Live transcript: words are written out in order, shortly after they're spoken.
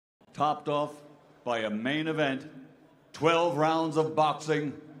topped off by a main event, 12 rounds of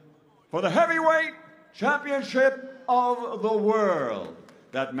boxing for the heavyweight championship of the world.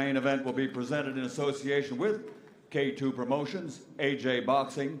 That main event will be presented in association with K2 Promotions, AJ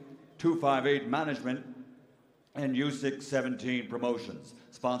Boxing, 258 Management, and Usyk 17 Promotions,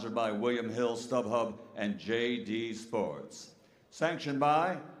 sponsored by William Hill, StubHub, and JD Sports. Sanctioned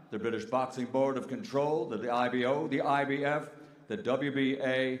by the British Boxing Board of Control, the IBO, the IBF, the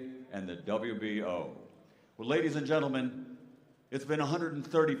WBA, and the WBO. Well, ladies and gentlemen, it's been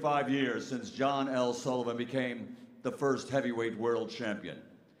 135 years since John L. Sullivan became the first heavyweight world champion.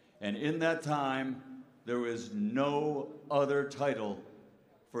 And in that time, there was no other title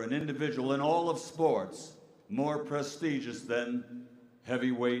for an individual in all of sports more prestigious than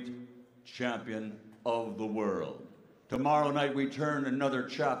heavyweight champion of the world. Tomorrow night, we turn another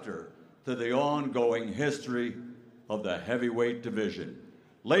chapter to the ongoing history of the heavyweight division.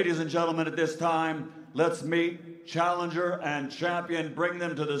 Ladies and gentlemen, at this time, let's meet challenger and champion. Bring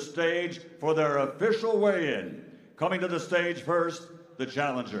them to the stage for their official weigh-in. Coming to the stage first, the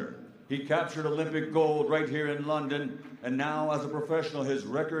challenger. He captured Olympic gold right here in London, and now as a professional, his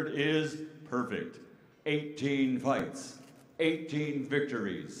record is perfect. 18 fights, 18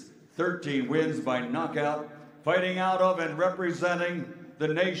 victories, 13 wins by knockout, fighting out of and representing the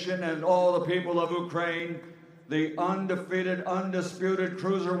nation and all the people of Ukraine, the undefeated, undisputed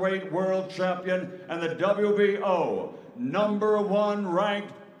cruiserweight world champion and the WBO #1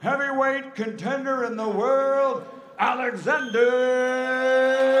 ranked heavyweight contender in the world, Oleksandr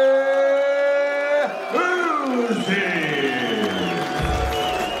Usyk.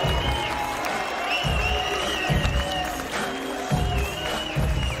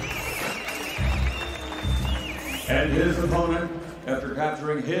 And his opponent, after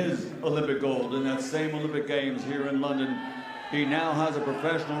capturing his Olympic gold in that same Olympic Games here in London, he now has a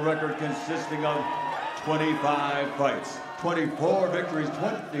professional record consisting of 25 fights, 24 victories,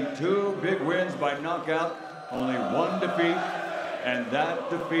 22 big wins by knockout, only one defeat, and that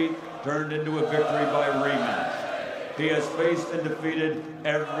defeat turned into a victory by rematch. He has faced and defeated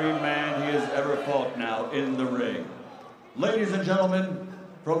every man he has ever fought now in the ring. Ladies and gentlemen,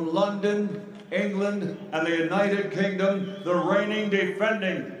 from London, England, and the United Kingdom, the reigning,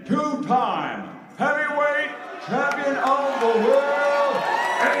 defending, two-time heavyweight champion of the world,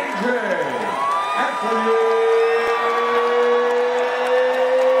 AJ Anthony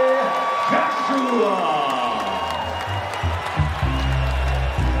Joshua.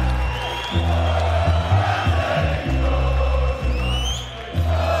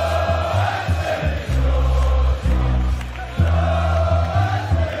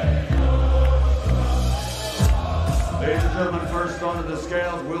 First onto the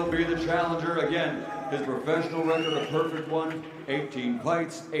scales will be the challenger. Again, his professional record, a perfect one, 18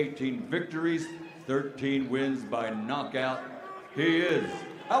 fights, 18 victories, 13 wins by knockout. He is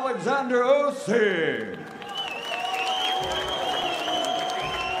Oleksandr Usyk.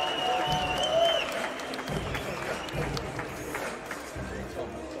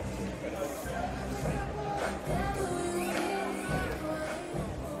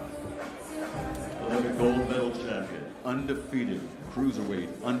 Olympic gold medal champion, undefeated cruiserweight,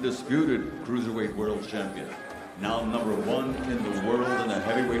 undisputed cruiserweight world champion. Now #1 in the world in the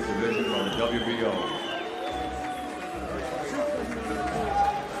heavyweight division by the WBO.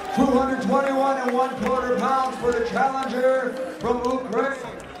 221 1/4 pounds for the challenger from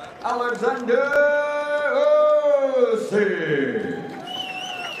Ukraine, Oleksandr Usyk.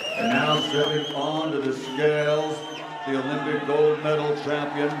 And now stepping onto the scales, the Olympic gold medal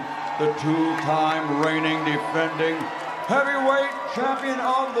champion, the two-time reigning, defending heavyweight champion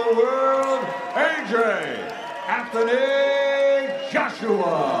of the world, AJ Anthony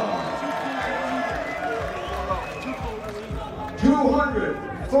Joshua.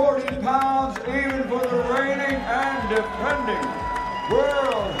 240 pounds even for the reigning and defending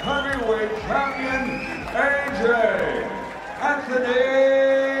world heavyweight champion, AJ Anthony